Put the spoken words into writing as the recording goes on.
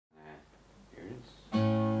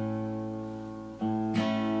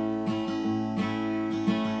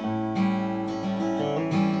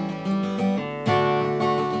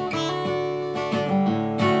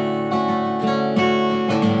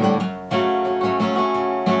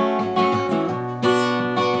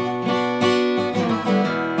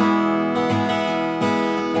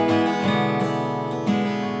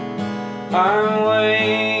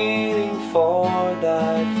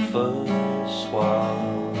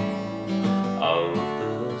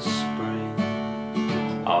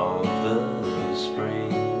of the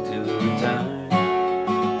spring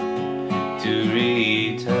to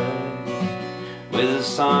return with a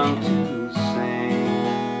song to sing.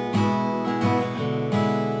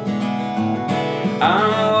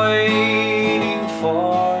 I'm waiting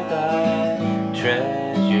for thy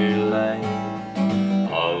treasure light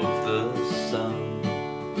of the sun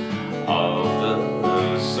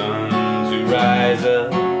to rise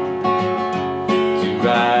up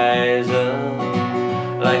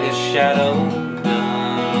like a shadow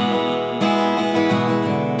done.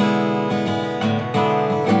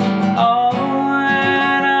 Oh,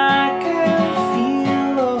 and I can feel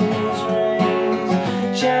those rays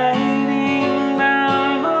shining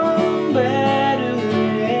down on better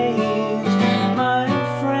days, my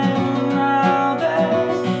friend. Now that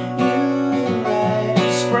you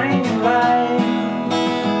arrive,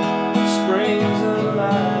 spring's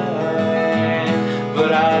alive,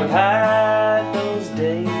 but I've had those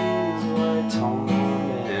days where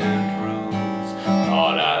torment rules.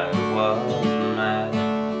 Thought I was mad,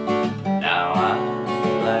 now I'm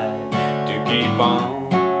glad to keep on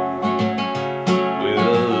with a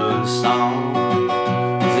song,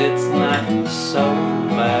 'cause it's not so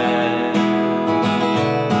bad.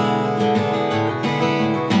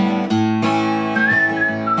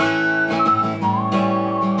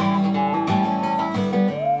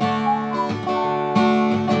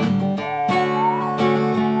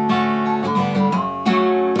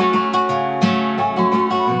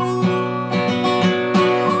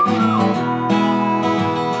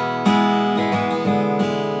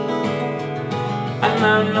 And I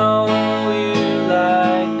know